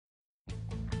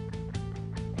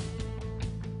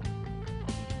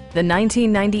the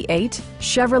 1998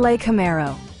 Chevrolet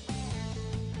Camaro.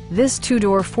 This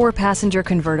two-door, four-passenger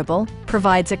convertible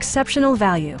provides exceptional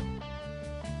value.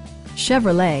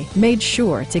 Chevrolet made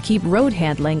sure to keep road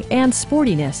handling and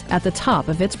sportiness at the top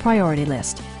of its priority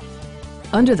list.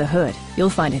 Under the hood, you'll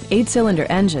find an 8-cylinder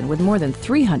engine with more than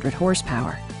 300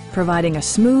 horsepower, providing a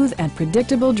smooth and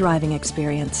predictable driving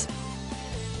experience.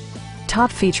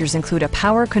 Top features include a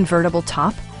power convertible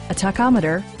top, a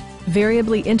tachometer,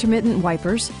 variably intermittent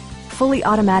wipers, fully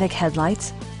automatic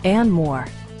headlights, and more.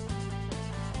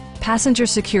 Passenger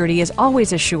security is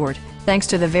always assured thanks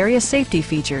to the various safety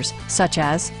features such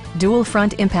as dual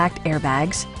front impact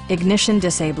airbags, ignition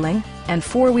disabling, and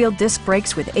four-wheel disc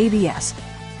brakes with ABS.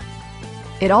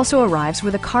 It also arrives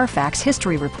with a Carfax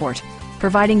history report,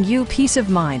 providing you peace of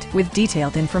mind with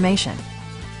detailed information.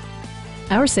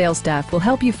 Our sales staff will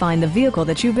help you find the vehicle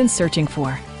that you've been searching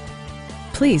for.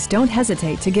 Please don't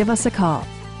hesitate to give us a call.